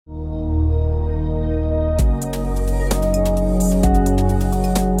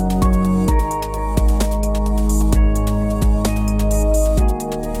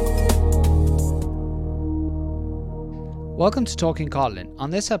Welcome to Talking Kotlin. On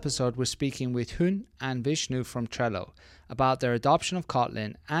this episode, we're speaking with Hun and Vishnu from Trello about their adoption of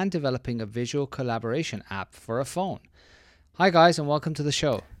Kotlin and developing a visual collaboration app for a phone. Hi guys, and welcome to the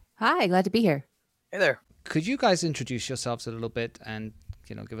show. Hi, glad to be here. Hey there. Could you guys introduce yourselves a little bit and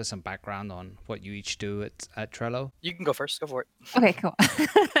give us some background on what you each do at Trello? You can go first. Go for it. Okay, cool.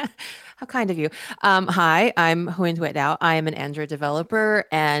 How kind of you. Hi, I'm Huyen Thuy Dao. I am an Android developer,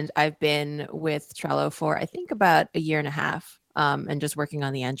 and I've been with Trello for, I think, about a year and a half, and just working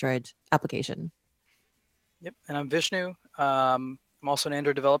on the Android application. Yep. And I'm Vishnu. I'm also an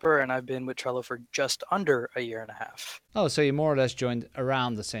Android developer, and I've been with Trello for just under a year and a half. Oh, so you more or less joined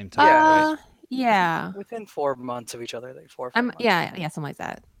around the same time, right? Yeah. Within 4 months of each other, like 4 or 5 months. Yeah, something like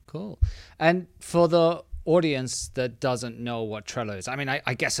that. Cool. And for the audience that doesn't know what Trello is, I mean,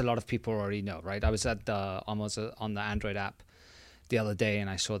 I guess a lot of people already know, right? I was at on the Android app the other day, and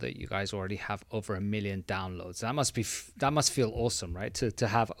I saw that you guys already have over 1 million downloads. That must feel awesome, right? To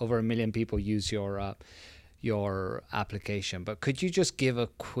have over 1 million people use your application. But could you just give a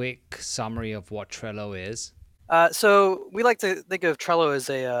quick summary of what Trello is? So we like to think of Trello as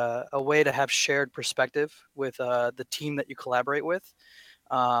a way to have shared perspective with the team that you collaborate with.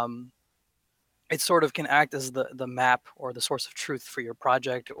 It sort of can act as the map or the source of truth for your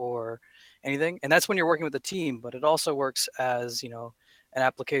project or anything. And that's when you're working with a team, but it also works as, an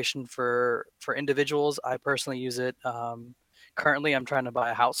application for individuals. I personally use it. Currently, I'm trying to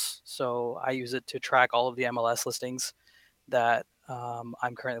buy a house, so I use it to track all of the MLS listings that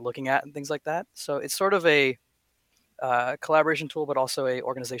I'm currently looking at and things like that. So it's sort of a collaboration tool, but also a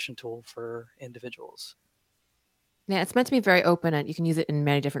organization tool for individuals. Yeah, it's meant to be very open, and you can use it in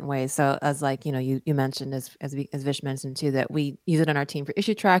many different ways. So, as like you mentioned, as Vish mentioned too, that we use it on our team for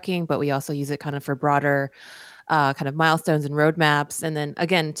issue tracking, but we also use it kind of for broader, kind of milestones and roadmaps. And then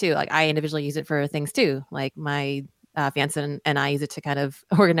again, too, like I individually use it for things too, like my fiance and I use it to kind of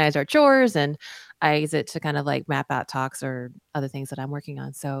organize our chores, and I use it to kind of like map out talks or other things that I'm working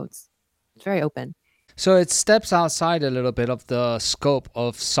on. So it's very open. So it steps outside a little bit of the scope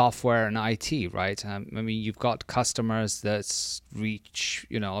of software and IT, right? I mean, you've got customers that reach,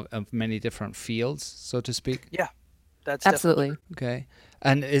 of many different fields, so to speak. Yeah, that's absolutely okay.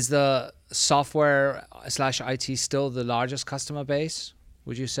 And is the software/IT still the largest customer base,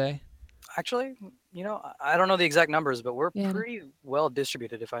 would you say? Actually, I don't know the exact numbers, but we're pretty well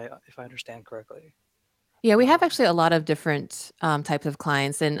distributed, if I understand correctly. Yeah, we have actually a lot of different types of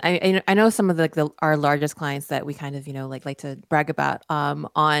clients, and I know some of our largest clients that we kind of like to brag about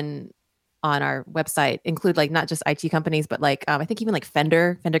on our website include like not just IT companies, but like I think even like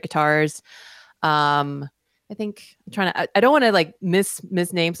Fender guitars. I think I don't want to like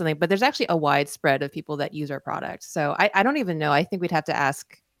misname something, but there's actually a wide spread of people that use our product. So I don't even know. I think we'd have to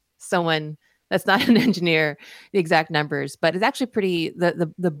ask someone that's not an engineer the exact numbers, but it's actually pretty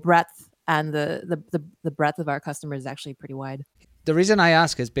the breadth and the breadth of our customers is actually pretty wide. The reason I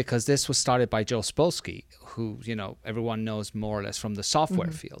ask is because this was started by Joe Spolsky, who, everyone knows more or less from the software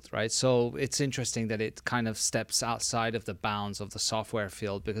field, right? So it's interesting that it kind of steps outside of the bounds of the software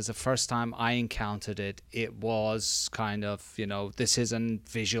field, because the first time I encountered it, it was kind of, this is a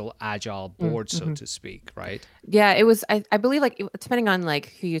visual agile board, so to speak, right? Yeah, it was, I believe, like, depending on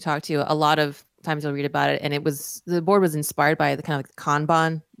like who you talk to, a lot of times you'll read about it, and the board was inspired by the kind of like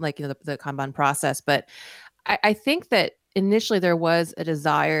Kanban, like the Kanban process. But I think that initially there was a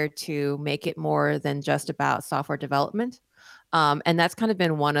desire to make it more than just about software development, and that's kind of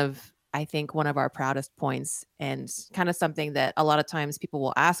been one of our proudest points, and kind of something that a lot of times people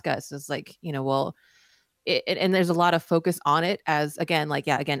will ask us is like, well. And there's a lot of focus on it as like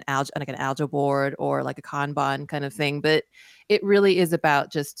an agile board or like a Kanban kind of thing, but it really is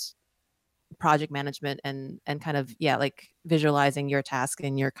about just project management and kind of like visualizing your task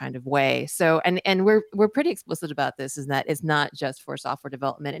in your kind of way. So and we're pretty explicit about this, is that it's not just for software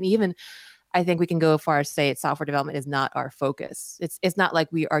development, and even I think we can go as far as say software development is not our focus. It's not like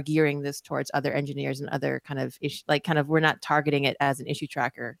we are gearing this towards other engineers and other kind of we're not targeting it as an issue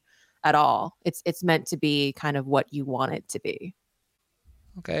tracker at all. It's meant to be kind of what you want it to be.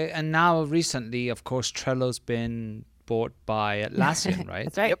 Okay, and now recently, of course, Trello's been bought by Atlassian,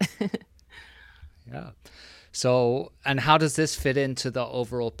 right? That's right. Yep. Yeah. So, and how does this fit into the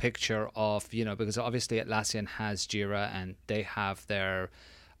overall picture of, because obviously Atlassian has Jira and they have their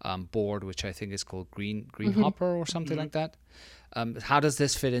board, which I think is called Greenhopper or something like that. How does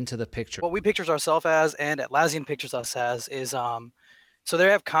this fit into the picture? What we pictures ourselves as and Atlassian pictures us as is so they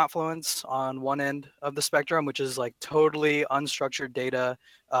have Confluence on one end of the spectrum, which is like totally unstructured data,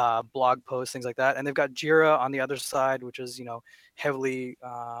 blog posts, things like that. And they've got Jira on the other side, which is, heavily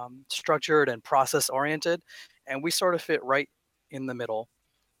structured and process oriented. and we sort of fit right in the middle.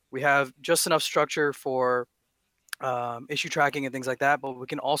 We have just enough structure for issue tracking and things like that, but we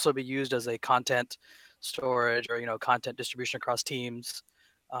can also be used as a content storage or content distribution across teams.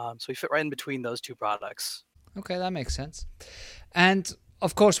 So we fit right in between those two products. Okay, that makes sense. And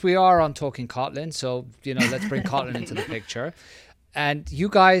of course, we are on talking Kotlin, so let's bring Kotlin into the picture. And you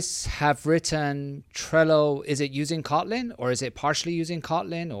guys have written Trello. Is it using Kotlin, or is it partially using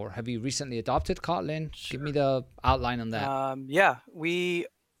Kotlin, or have you recently adopted Kotlin? Sure. Give me the outline on that. Yeah, we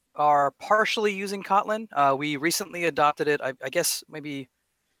are partially using Kotlin. We recently adopted it. I guess maybe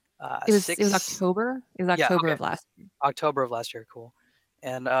It was October. It was October of last year. October of last year. Cool.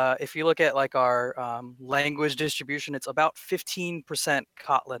 And if you look at like our language distribution, it's about 15%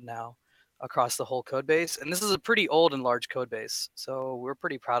 Kotlin now across the whole code base. And this is a pretty old and large code base. So we're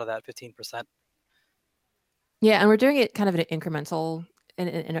pretty proud of that 15%. Yeah, and we're doing it kind of in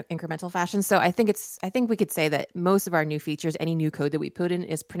an incremental fashion. So I think we could say that most of our new features, any new code that we put in,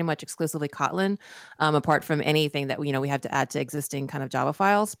 is pretty much exclusively Kotlin, apart from anything that we have to add to existing kind of Java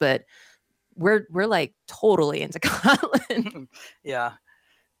files. But we're like totally into Kotlin. Yeah,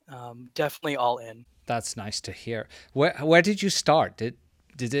 definitely all in. That's nice to hear. Where did you start?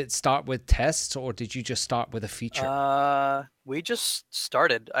 Did it start with tests, or did you just start with a feature? We just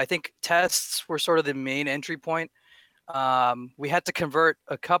started. I think tests were sort of the main entry point. We had to convert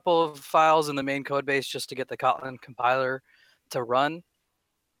a couple of files in the main code base just to get the Kotlin compiler to run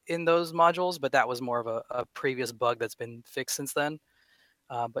in those modules, but that was more of a previous bug that's been fixed since then.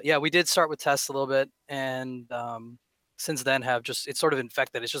 But yeah, we did start with tests a little bit, and since then it's sort of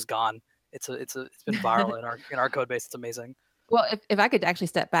infected. It's just gone. It's been viral in our code base. It's amazing. Well, if I could actually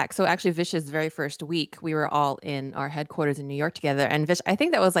step back. So actually Vish's very first week, we were all in our headquarters in New York together. And Vish, I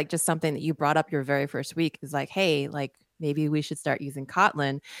think that was like just something that you brought up your very first week, is like, hey, like maybe we should start using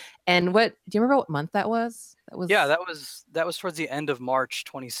Kotlin. And do you remember what month that was? Yeah, that was towards the end of March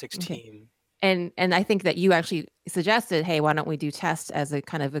 2016. Okay. And I think that you actually suggested, hey, why don't we do tests as a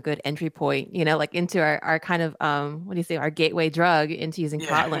kind of a good entry point, like into our kind of what do you say, our gateway drug into using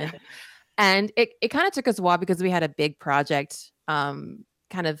Kotlin. And it kind of took us a while because we had a big project.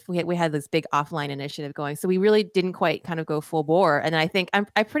 We had this big offline initiative going, so we really didn't quite kind of go full bore. And I think I'm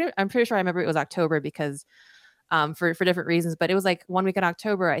pretty sure I remember it was October because for different reasons, but it was like 1 week in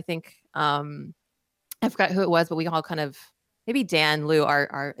October. I think I forgot who it was, but we all kind of, maybe Dan Liu,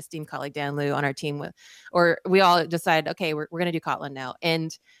 our esteemed colleague Dan Liu on our team, or we all decided, okay, we're going to do Kotlin now.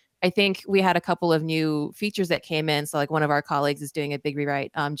 And I think we had a couple of new features that came in. So like one of our colleagues is doing a big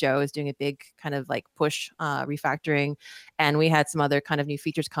rewrite. Joe is doing a big kind of like push refactoring. And we had some other kind of new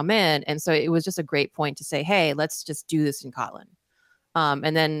features come in. And so it was just a great point to say, hey, let's just do this in Kotlin.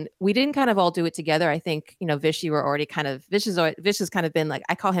 And then we didn't kind of all do it together. I think, Vish, you were already kind of, Vish has kind of been like,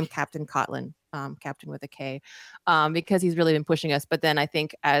 I call him Captain Kotlin, Captain with a K, because he's really been pushing us. But then I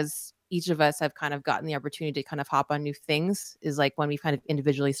think as each of us have kind of gotten the opportunity to kind of hop on new things is like when we kind of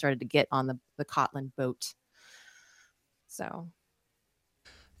individually started to get on the Kotlin boat. So.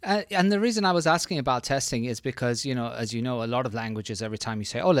 And the reason I was asking about testing is because, as you know, a lot of languages, every time you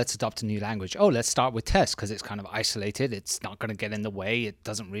say, oh, let's adopt a new language, oh, let's start with tests because it's kind of isolated. It's not going to get in the way. It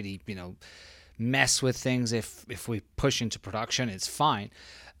doesn't really, mess with things. If we push into production, it's fine.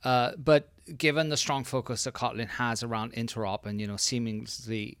 But given the strong focus that Kotlin has around interop and,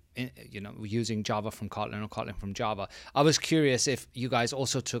 seemingly, using Java from Kotlin or Kotlin from Java, I was curious if you guys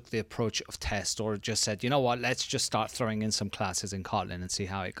also took the approach of test or just said, you know what, let's just start throwing in some classes in Kotlin and see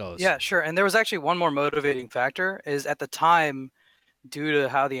how it goes. Yeah, sure. And there was actually one more motivating factor is at the time, due to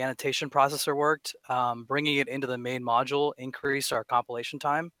how the annotation processor worked, bringing it into the main module increased our compilation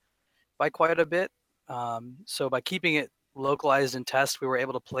time by quite a bit. So by keeping it localized in test, we were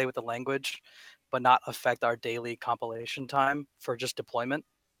able to play with the language, but not affect our daily compilation time for just deployment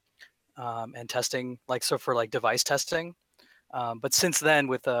and testing, for device testing. But since then,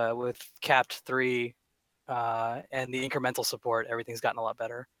 with CAPT 3 and the incremental support, everything's gotten a lot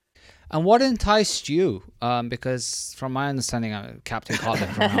better. And what enticed you? Because from my understanding, Captain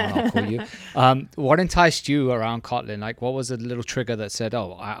Kotlin, from now on I'll call you. What enticed you around Kotlin? Like, what was the little trigger that said,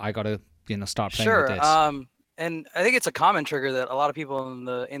 "Oh, I got to, start playing with this"? And I think it's a common trigger that a lot of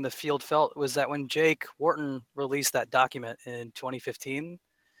people in the field felt was that when Jake Wharton released that document in 2015.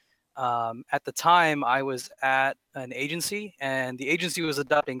 At the time, I was at an agency, and the agency was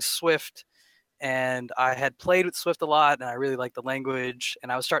adopting Swift. And I had played with Swift a lot, and I really liked the language.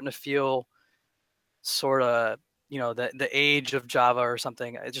 And I was starting to feel sort of, the age of Java or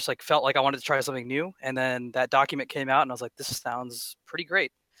something. It just felt like I wanted to try something new. And then that document came out, and I was like, this sounds pretty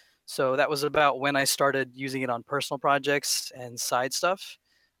great. So that was about when I started using it on personal projects and side stuff.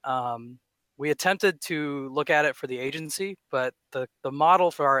 we attempted to look at it for the agency, but the model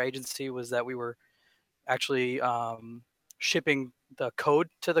for our agency was that we were actually shipping the code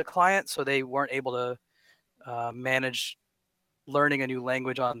to the client, so they weren't able to manage learning a new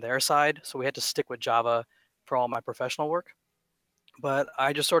language on their side. So we had to stick with Java for all my professional work. But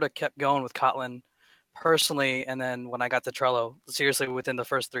I just sort of kept going with Kotlin personally, and then when I got to Trello, seriously, within the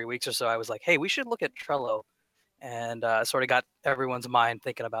first 3 weeks or so, I was like, hey, we should look at Trello, and sort of got everyone's mind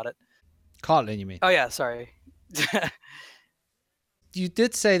thinking about it. Kotlin, you mean? Oh yeah, sorry. You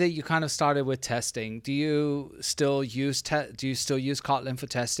did say that you kind of started with testing. Do you still use Kotlin for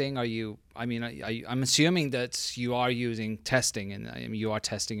testing? I'm assuming that you are using testing, and you are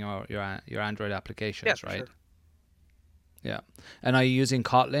testing your Android applications, Yeah, right? sure. Yeah. And are you using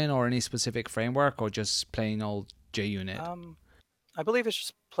Kotlin or any specific framework, or just plain old JUnit? I believe it's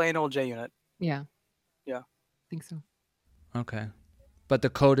just plain old JUnit. Yeah. Yeah. I think so. Okay. But the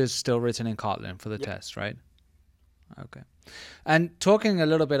code is still written in Kotlin for the Yep. test, right? Okay. And talking a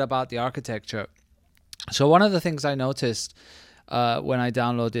little bit about the architecture. So one of the things I noticed when I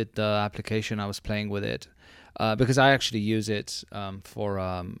downloaded the application, I was playing with it because I actually use it for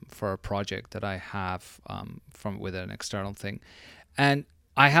a project that I have with an external thing. And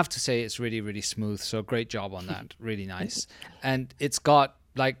I have to say it's really, really smooth. So great job on that. Really nice. And it's got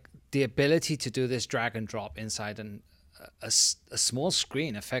like the ability to do this drag and drop inside a small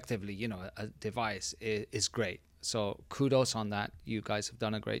screen, effectively, a device is great. So kudos on that. You guys have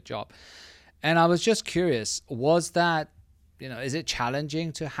done a great job. And I was just curious, was that, is it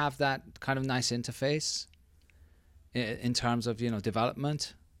challenging to have that kind of nice interface in terms of,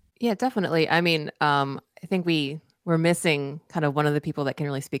 development? Yeah, definitely. I mean, I think we're missing kind of one of the people that can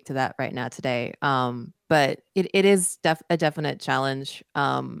really speak to that right now today. But it is a definite challenge,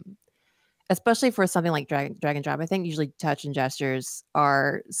 especially for something like drag and drop. I think usually touch and gestures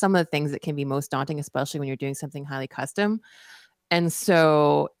are some of the things that can be most daunting, especially when you're doing something highly custom. And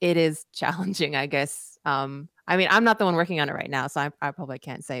so it is challenging, I guess. I mean, I'm not the one working on it right now, so I probably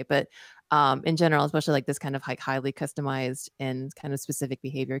can't say, but in general, especially like this kind of like highly customized and kind of specific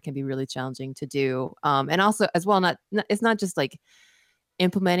behavior can be really challenging to do. And also as well, it's not just like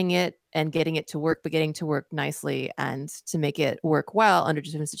implementing it and getting it to work, but getting to work nicely and to make it work well under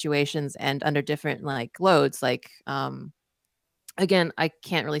different situations and under different like loads. Like, again, I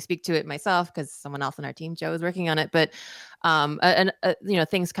can't really speak to it myself because someone else on our team, Joe, is working on it. But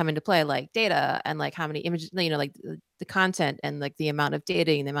things come into play like data and like how many images, like the content and like the amount of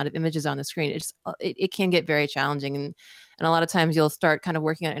data and the amount of images on the screen. It can get very challenging, and a lot of times you'll start kind of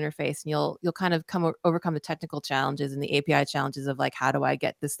working on interface, and you'll kind of overcome the technical challenges and the API challenges of like, how do I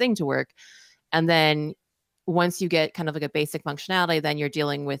get this thing to work? And then once you get kind of like a basic functionality, then you're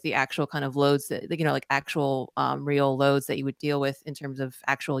dealing with the actual kind of loads that, like actual real loads that you would deal with in terms of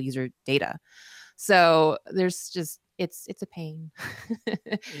actual user data. So there's just, it's a pain.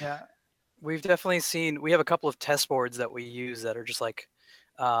 Yeah, we've definitely seen, we have a couple of test boards that we use that are just like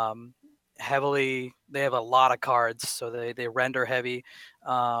heavily, they have a lot of cards, so they render heavy.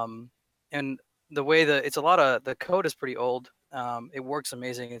 And the way the code is pretty old. It works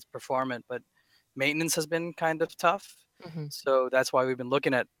amazing, it's performant, but maintenance has been kind of tough. Mm-hmm. So that's why we've been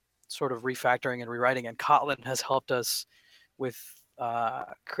looking at sort of refactoring and rewriting, and Kotlin has helped us with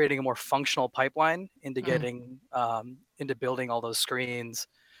creating a more functional pipeline into getting into building all those screens.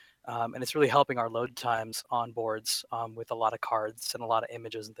 And it's really helping our load times on boards with a lot of cards and a lot of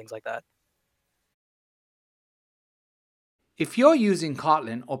images and things like that. If you're using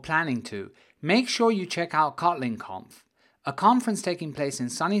Kotlin or planning to, make sure you check out KotlinConf, a conference taking place in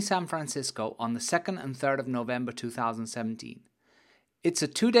sunny San Francisco on the 2nd and 3rd of November 2017. It's a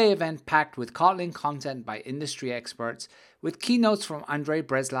 2-day event packed with Kotlin content by industry experts, with keynotes from Andrei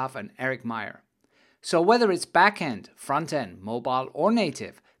Breslav and Eric Meyer. So whether it's backend, front-end, mobile, or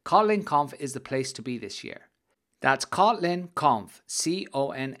native, KotlinConf is the place to be this year. That's KotlinConf,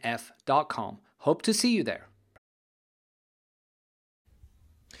 CONF.com. Hope to see you there.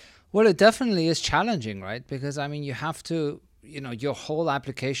 Well, it definitely is challenging, right? Because, I mean, you have to, your whole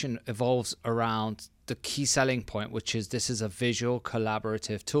application evolves around the key selling point, which is this is a visual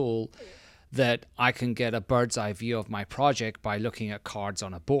collaborative tool that I can get a bird's eye view of my project by looking at cards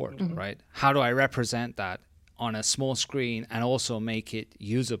on a board, right? How do I represent that on a small screen and also make it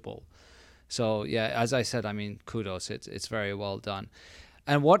usable? So, yeah, as I said, I mean, kudos. It's very well done.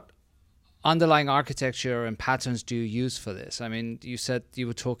 And what underlying architecture and patterns do you use for this? I mean, you said you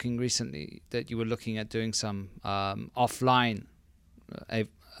were talking recently that you were looking at doing some offline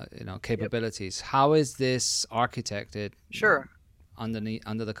capabilities. Yep. How is this architected? Sure. Under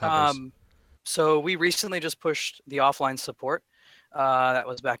the covers. So we recently just pushed the offline support. That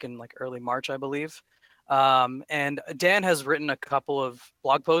was back in like early March, I believe. And Dan has written a couple of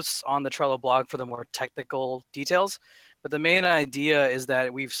blog posts on the Trello blog for the more technical details. But the main idea is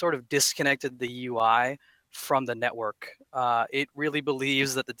that we've sort of disconnected the UI from the network. It really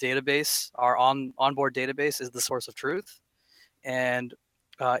believes that the database, our onboard database, is the source of truth, and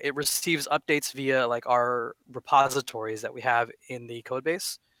it receives updates via like our repositories that we have in the code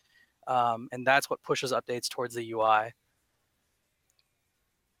base, and that's what pushes updates towards the UI.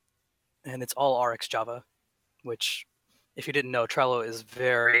 And it's all RxJava, which, if you didn't know, Trello is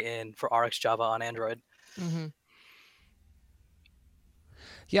very in for RxJava on Android. Mm-hmm.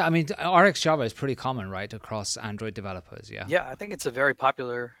 Yeah, I mean, RxJava is pretty common, right, across Android developers. Yeah. Yeah, I think it's a very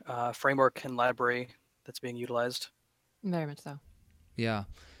popular framework and library that's being utilized. Very much so. Yeah.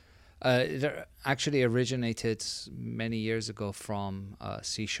 It actually originated many years ago from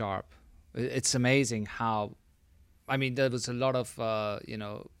C#. It's amazing how, I mean, there was a lot of,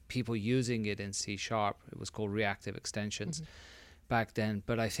 people using it in C#. It was called reactive extensions back then.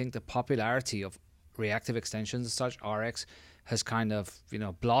 But I think the popularity of reactive extensions as such, Rx, has kind of,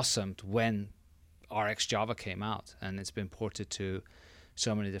 blossomed when RxJava came out, and it's been ported to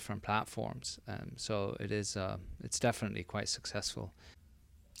so many different platforms. So it's definitely quite successful.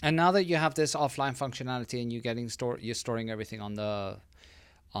 And now that you have this offline functionality and you're storing everything on the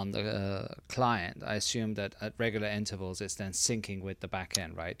client, I assume that at regular intervals it's then syncing with the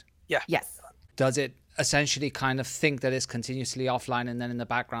backend, right? Yeah. Yes. Does it essentially kind of think that it's continuously offline and then in the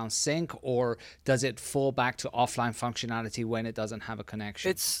background sync, or does it fall back to offline functionality when it doesn't have a connection?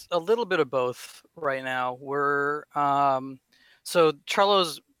 It's a little bit of both right now. We're so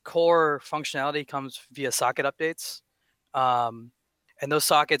Trello's core functionality comes via socket updates, and those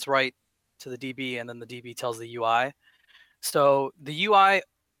sockets write to the DB, and then the DB tells the UI. So the UI,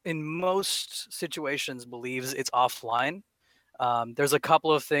 in most situations, believes it's offline. There's a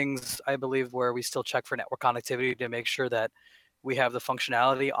couple of things, I believe, where we still check for network connectivity to make sure that we have the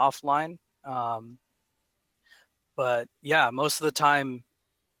functionality offline. But yeah, most of the time,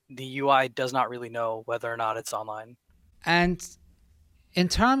 the UI does not really know whether or not it's online. And in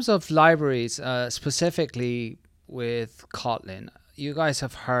terms of libraries, specifically with Kotlin, you guys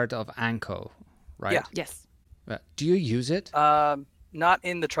have heard of Anko, right? Yeah. Yes. Do you use it? Not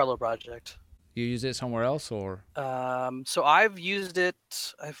in the Trello project. You use it somewhere else, or? So I've used it.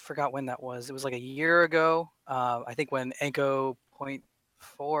 I forgot when that was. It was like a year ago. I think when Anko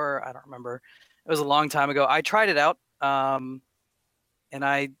 0.4. I don't remember. It was a long time ago. I tried it out, and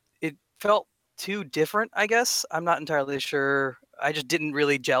it felt too different, I guess. I'm not entirely sure. I just didn't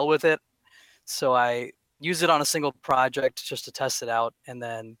really gel with it. So I used it on a single project just to test it out, and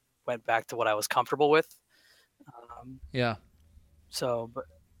then went back to what I was comfortable with. Yeah. But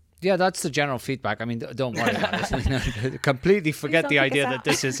yeah, that's the general feedback. I mean, don't worry about it. Completely forget the idea that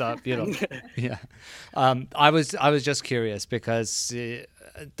this is yeah. I was just curious because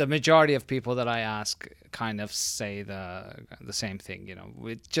the majority of people that I ask kind of say the same thing.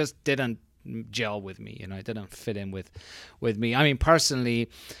 It just didn't gel with me. It didn't fit in with me. I mean, personally,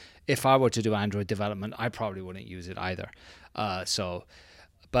 if I were to do Android development, I probably wouldn't use it either.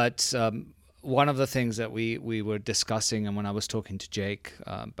 One of the things that we were discussing, and when I was talking to Jake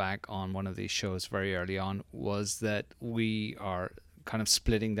back on one of these shows very early on, was that we are kind of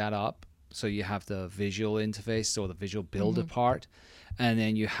splitting that up. So you have the visual interface or the visual builder part, and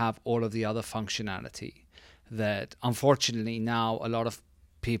then you have all of the other functionality that unfortunately now a lot of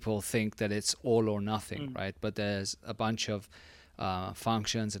people think that it's all or nothing, right? But there's a bunch of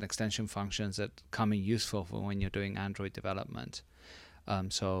functions and extension functions that come in useful for when you're doing Android development.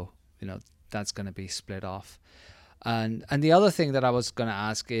 That's going to be split off. And the other thing that I was going to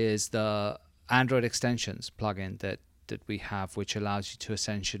ask is the Android extensions plugin that we have, which allows you to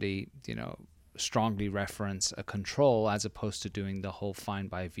essentially, strongly reference a control as opposed to doing the whole find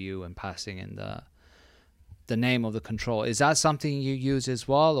by view and passing in the name of the control. Is that something you use as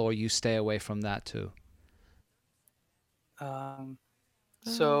well, or you stay away from that too?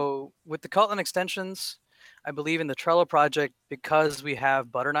 So with the Kotlin extensions, I believe in the Trello project, because we have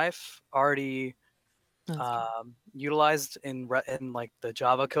Butterknife already utilized in like the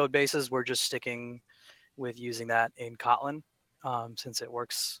Java code bases, we're just sticking with using that in Kotlin, since it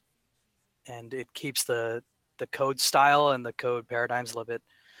works and it keeps the code style and the code paradigms a little bit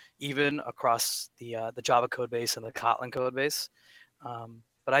even across the Java code base and the Kotlin code base.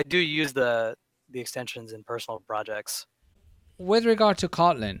 But I do use the extensions in personal projects. With regard to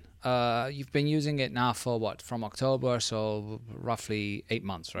Kotlin, you've been using it now for what? From October, so roughly 8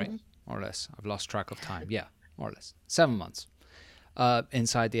 months, right? More or less. I've lost track of time. Yeah, more or less. 7 months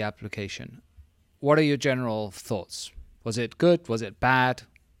inside the application. What are your general thoughts? Was it good? Was it bad?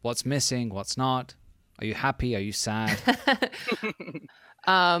 What's missing? What's not? Are you happy? Are you sad?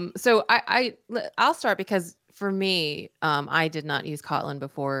 So I'll start because for me, I did not use Kotlin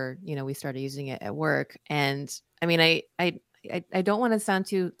before, we started using it at work. And I mean, I don't want to sound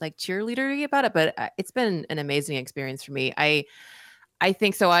too like cheerleadery about it, but it's been an amazing experience for me. I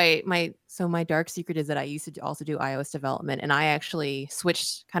think so. My dark secret is that I used to also do iOS development, and I actually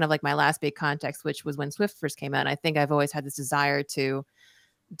switched kind of like my last big context, which was when Swift first came out. And I think I've always had this desire to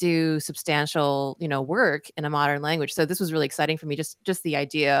do substantial, work in a modern language. So this was really exciting for me, just the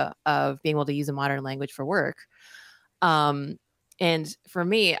idea of being able to use a modern language for work. And for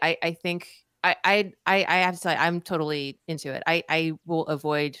me, I think I have to say I'm totally into it. I will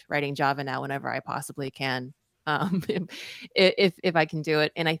avoid writing Java now whenever I possibly can. If I can do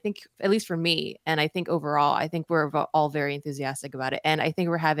it. And I think, at least for me, and I think overall, I think we're all very enthusiastic about it. And I think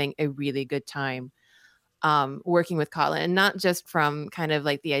we're having a really good time working with Kotlin, and not just from kind of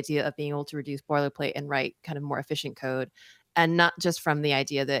like the idea of being able to reduce boilerplate and write kind of more efficient code, and not just from the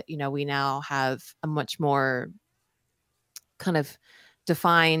idea that, we now have a much more kind of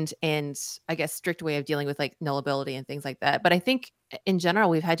defined and, I guess, strict way of dealing with like nullability and things like that. But I think in general,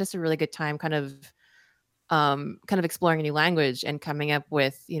 we've had just a really good time kind of exploring a new language and coming up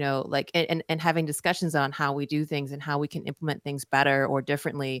with, like, and having discussions on how we do things and how we can implement things better or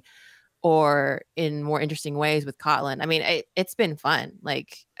differently or in more interesting ways with Kotlin. I mean, it's been fun.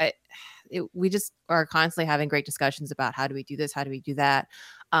 Like, we just are constantly having great discussions about how do we do this? How do we do that?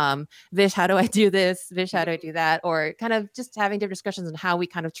 Vish, how do I do this? Vish, how do I do that? Or kind of just having different discussions on how we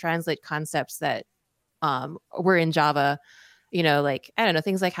kind of translate concepts that were in Java, like, I don't know,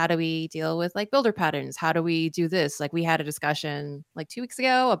 things like how do we deal with like builder patterns? How do we do this? Like, we had a discussion like 2 weeks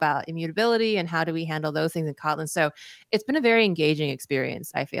ago about immutability and how do we handle those things in Kotlin. So it's been a very engaging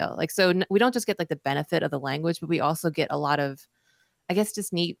experience, I feel like. So we don't just get like the benefit of the language, but we also get a lot of, I guess,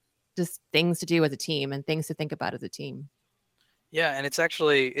 just neat, just things to do as a team and things to think about as a team. Yeah, and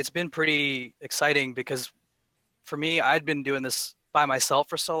it's been pretty exciting because for me, I'd been doing this by myself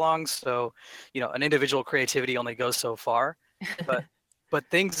for so long. So, an individual creativity only goes so far. But but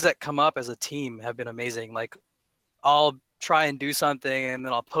things that come up as a team have been amazing. Like, I'll try and do something and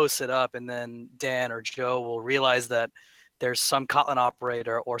then I'll post it up, and then Dan or Joe will realize that there's some Kotlin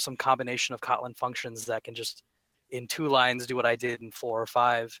operator or some combination of Kotlin functions that can just in 2 lines do what I did in 4 or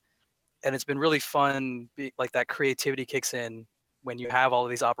 5. And it's been really fun. Like, that creativity kicks in when you have all of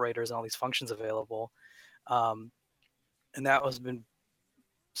these operators and all these functions available. And that has been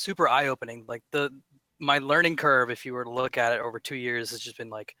super eye-opening. Like, my learning curve, if you were to look at it over 2 years, has just been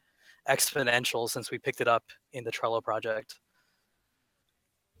like exponential since we picked it up in the Trello project.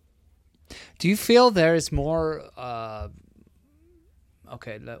 Do you feel there is more?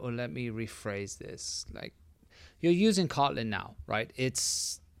 Okay, let me rephrase this. Like, you're using Kotlin now, right?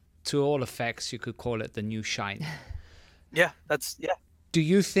 It's, to all effects, you could call it the new shiny. Yeah. Do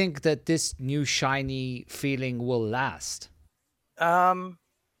you think that this new shiny feeling will last?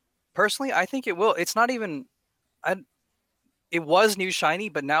 Personally, I think it will. It's not even. It was new shiny,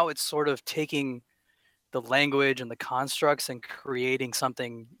 but now it's sort of taking the language and the constructs and creating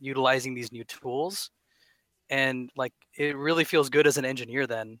something utilizing these new tools. And like, it really feels good as an engineer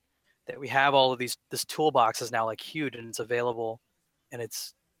then that we have all of this toolbox is now like huge and it's available and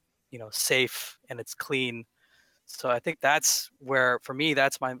it's, safe and it's clean. So I think that's where, for me,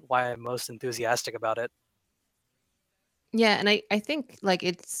 that's why I'm most enthusiastic about it. Yeah. And I think like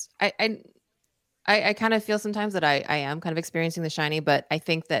I kind of feel sometimes that I am kind of experiencing the shiny, but I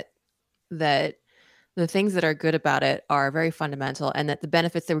think that the things that are good about it are very fundamental, and that the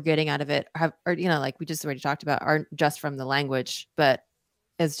benefits that we're getting out of it are, like we just already talked about, aren't just from the language, but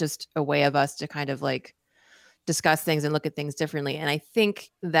it's just a way of us to kind of like discuss things and look at things differently. And I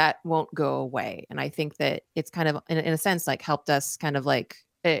think that won't go away. And I think that it's kind of, in a sense, like helped us kind of like,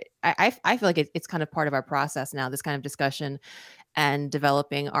 I feel like it's kind of part of our process now, this kind of discussion and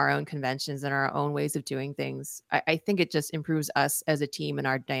developing our own conventions and our own ways of doing things. I think it just improves us as a team and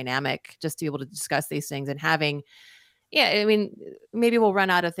our dynamic just to be able to discuss these things and having, yeah, I mean, maybe we'll run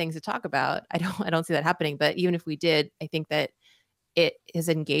out of things to talk about. I don't see that happening. But even if we did, I think that it has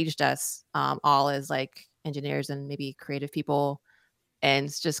engaged us all as like engineers and maybe creative people. And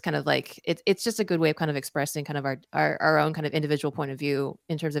it's just kind of like, it's just a good way of kind of expressing kind of our own kind of individual point of view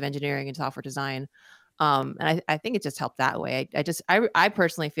in terms of engineering and software design. And I think it just helped that way. I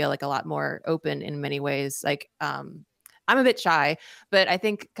personally feel like a lot more open in many ways. Like, I'm a bit shy, but I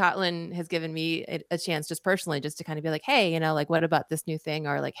think Kotlin has given me a chance just personally, just to kind of be like, hey, like, what about this new thing?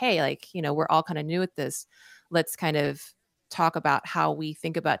 Or like, hey, like, we're all kind of new at this. Let's kind of talk about how we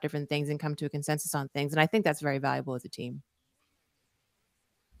think about different things and come to a consensus on things. And I think that's very valuable as a team.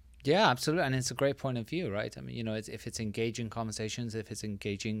 Yeah, absolutely, and it's a great point of view, right? I mean, if it's engaging conversations, if it's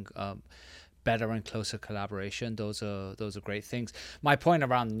engaging better and closer collaboration, those are great things. My point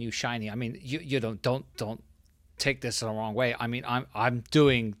around the new Shiny, I mean, you don't take this the wrong way. I mean, I'm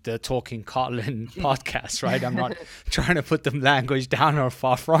doing the Talking Kotlin podcast, right? I'm not trying to put the language down or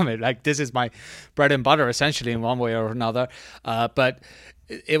far from it. Like, this is my bread and butter, essentially, in one way or another. But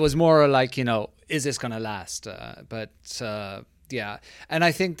it was more like, is this going to last? Yeah. And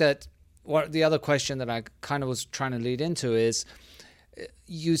I think that the other question that I kind of was trying to lead into is,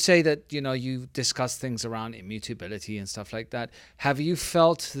 you say that, you discuss things around immutability and stuff like that. Have you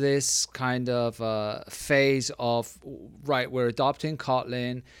felt this kind of phase of, right, we're adopting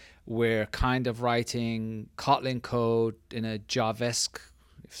Kotlin, we're kind of writing Kotlin code in a Javesque,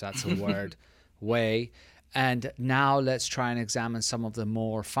 if that's a word, way, and now let's try and examine some of the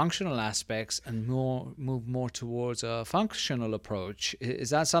more functional aspects and move more towards a functional approach? Is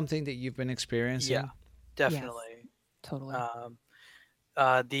that something that you've been experiencing? Yeah, definitely. Yes, totally.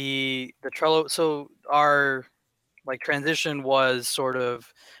 The Trello, so our transition was sort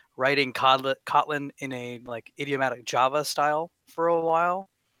of writing Kotlin in a idiomatic Java style for a while,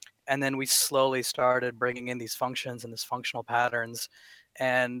 and then we slowly started bringing in these functions and these functional patterns.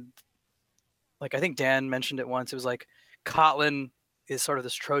 And I think Dan mentioned it once, it was like Kotlin is sort of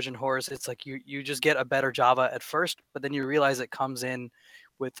this Trojan horse. It's like you just get a better Java at first, but then you realize it comes in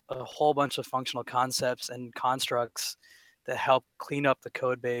with a whole bunch of functional concepts and constructs that help clean up the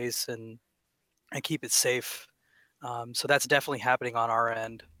code base and keep it safe. So that's definitely happening on our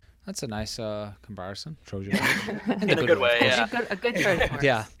end. That's a nice comparison, Trojan horse. In a good way, yeah. A good Trojan horse.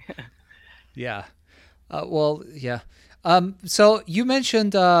 Yeah. Yeah. Well, yeah. So you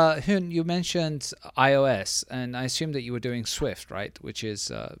mentioned Hyun, you mentioned iOS, and I assume that you were doing Swift, right? Which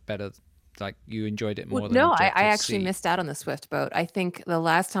is better. Like, you enjoyed it more than No, I Objective-C. actually missed out on the Swift boat. I think the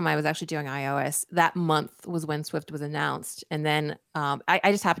last time I was actually doing iOS, that month was when Swift was announced. And then I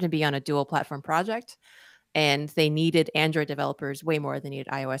just happened to be on a dual platform project, and they needed Android developers way more than they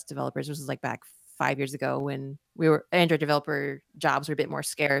needed iOS developers. This was like back 5 years ago when Android developer jobs were a bit more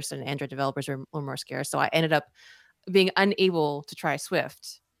scarce and Android developers were more scarce. So I ended up being unable to try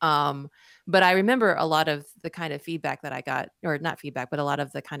Swift. But I remember a lot of the kind of feedback that I got, or not feedback, but a lot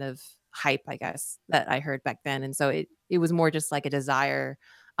of the kind of hype, I guess, that I heard back then. And so it was more just like a desire.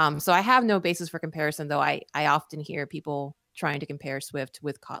 So I have no basis for comparison, though I often hear people trying to compare Swift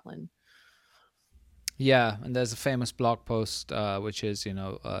with Kotlin. Yeah, and there's a famous blog post, which is,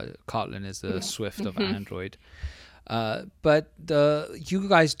 Kotlin is the Swift of Android. But you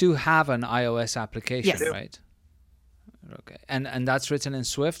guys do have an iOS application, Yes. right? Okay, and that's written in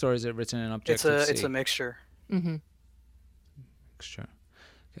Swift, or is it written in Objective-C? It's a mixture. Mm-hmm. Mixture.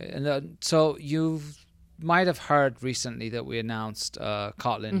 Okay, and so you might have heard recently that we announced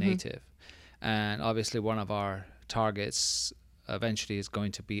Kotlin native, and obviously one of our targets eventually is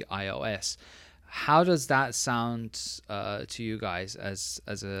going to be iOS. How does that sound to you guys as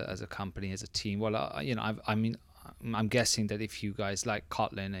a company, as a team? Well, I mean, I'm guessing that if you guys like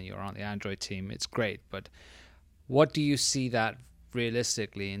Kotlin and you're on the Android team, it's great. But what do you see that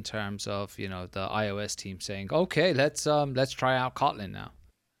realistically in terms of the iOS team saying, okay, let's try out Kotlin now?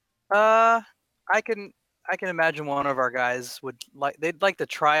 I can imagine one of our guys they'd like to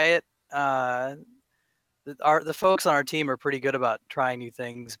try it. The folks on our team are pretty good about trying new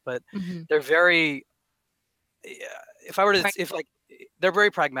things, but they're very. They're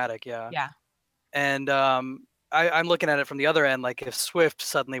very pragmatic, yeah. Yeah. And I'm looking at it from the other end. Like, if Swift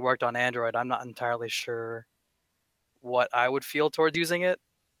suddenly worked on Android, I'm not entirely sure what I would feel towards using it,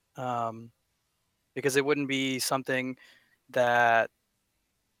 because it wouldn't be something that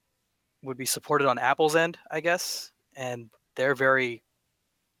would be supported on Apple's end, I guess, and they're very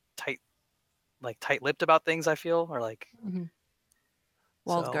tight-lipped about things, I feel, or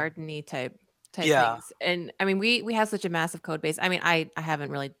walled garden-y type yeah. things. And I mean, we have such a massive code base. I mean, I haven't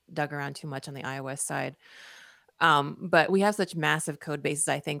really dug around too much on the iOS side, but we have such massive code bases.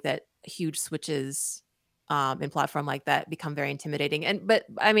 I think that huge switches in platform like that become very intimidating. But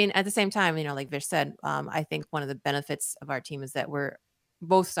I mean, at the same time, like Vish said, I think one of the benefits of our team is that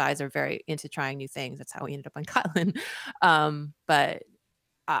both sides are very into trying new things. That's how we ended up on Kotlin. But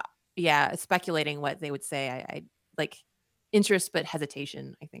yeah, speculating what they would say, I like interest but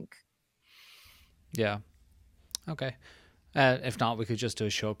hesitation, I think. Yeah. Okay. If not, we could just do a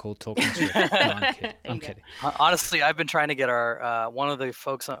show called Talking Swift. No, I'm kidding. Honestly, I've been trying to get our one of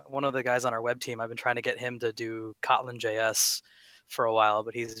the guys on our web team. I've been trying to get him to do Kotlin JS for a while,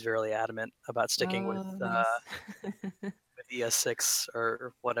 but he's really adamant about sticking with ES6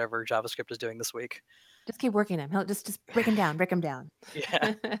 or whatever JavaScript is doing this week. Just keep working him. He'll just break him down. Break him down.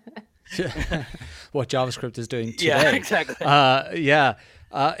 Yeah. What JavaScript is doing today. Yeah, exactly.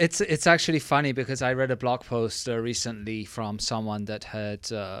 It's actually funny because I read a blog post recently from someone that had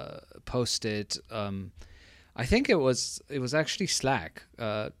posted. I think it was actually Slack.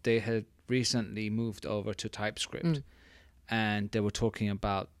 They had recently moved over to TypeScript, and they were talking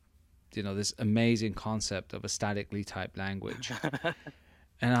about this amazing concept of a statically typed language.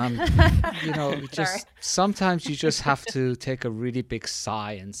 And just sometimes you just have to take a really big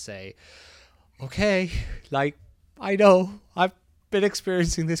sigh and say, okay, like, I know I've been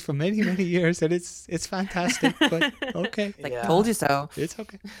experiencing this for many, many years, and it's fantastic, but okay. Like, told you so. It's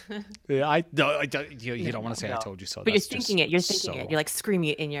okay. Yeah, you don't want to say I told you so. But you're thinking it. You're thinking it. You're like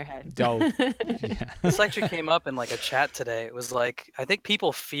screaming it in your head. No. This actually came up in like a chat today. It was like, I think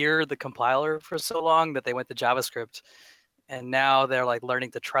people feared the compiler for so long that they went to JavaScript, and now they're like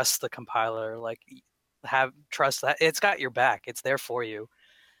learning to trust the compiler, like have trust that it's got your back. It's there for you.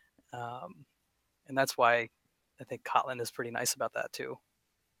 And that's why I think Kotlin is pretty nice about that too.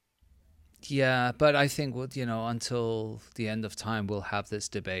 Yeah, but I think until the end of time, we'll have this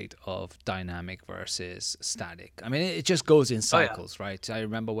debate of dynamic versus static. I mean, it just goes in cycles, right? I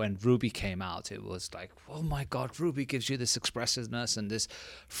remember when Ruby came out, it was like, oh my God, Ruby gives you this expressiveness and this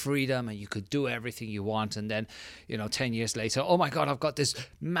freedom, and you could do everything you want. And then, 10 years later, oh my God, I've got this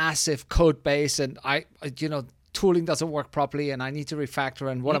massive code base, and I tooling doesn't work properly, and I need to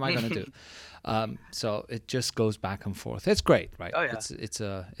refactor, and what am I going to do? So it just goes back and forth. It's great, right? Oh, yeah.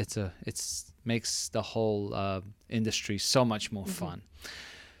 It makes the whole industry so much more fun.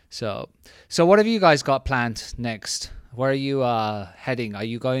 So what have you guys got planned next? Where are you heading? Are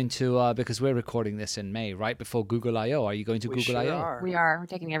you going to because we're recording this in May, right before Google I/O? Are you going to Google I/O? Are. We are. We're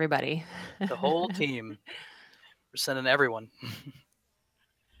taking everybody. The whole team. We're sending everyone.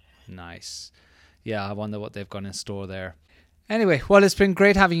 Nice. Yeah, I wonder what they've got in store there. Anyway, well, it's been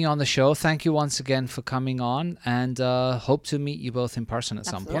great having you on the show. Thank you once again for coming on, and hope to meet you both in person at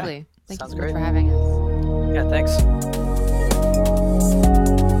some point. Absolutely. Thank you Sounds so much great. for having us. Yeah, thanks.